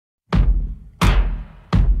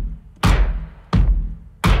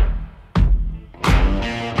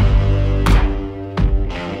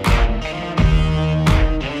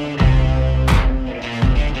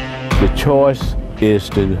choice is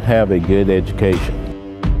to have a good education.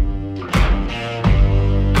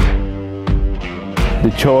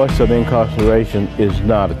 The choice of incarceration is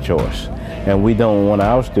not a choice, and we don't want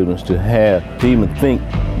our students to even think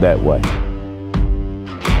that way.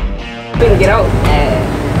 We can get out.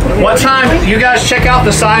 What time, you guys check out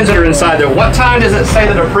the signs that are inside there. What time does it say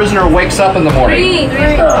that a prisoner wakes up in the morning? 3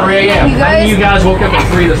 a.m. How many of you guys woke up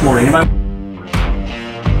at 3 this morning? Anybody?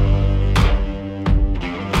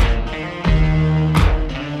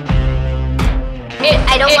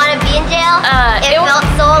 I don't want to be in jail. It felt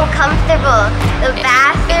so uncomfortable. The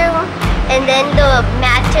bathroom and then the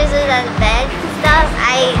mattresses and the bed and stuff.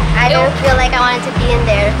 I don't feel like I wanted to be in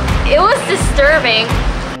there. It was disturbing.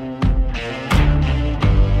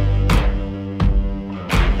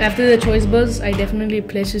 After the choice buzz, I definitely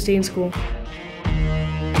pledged to stay in school.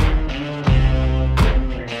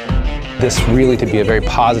 This really to be a very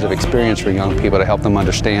positive experience for young people, to help them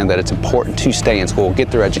understand that it's important to stay in school,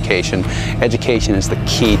 get their education. Education is the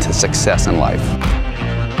key to success in life.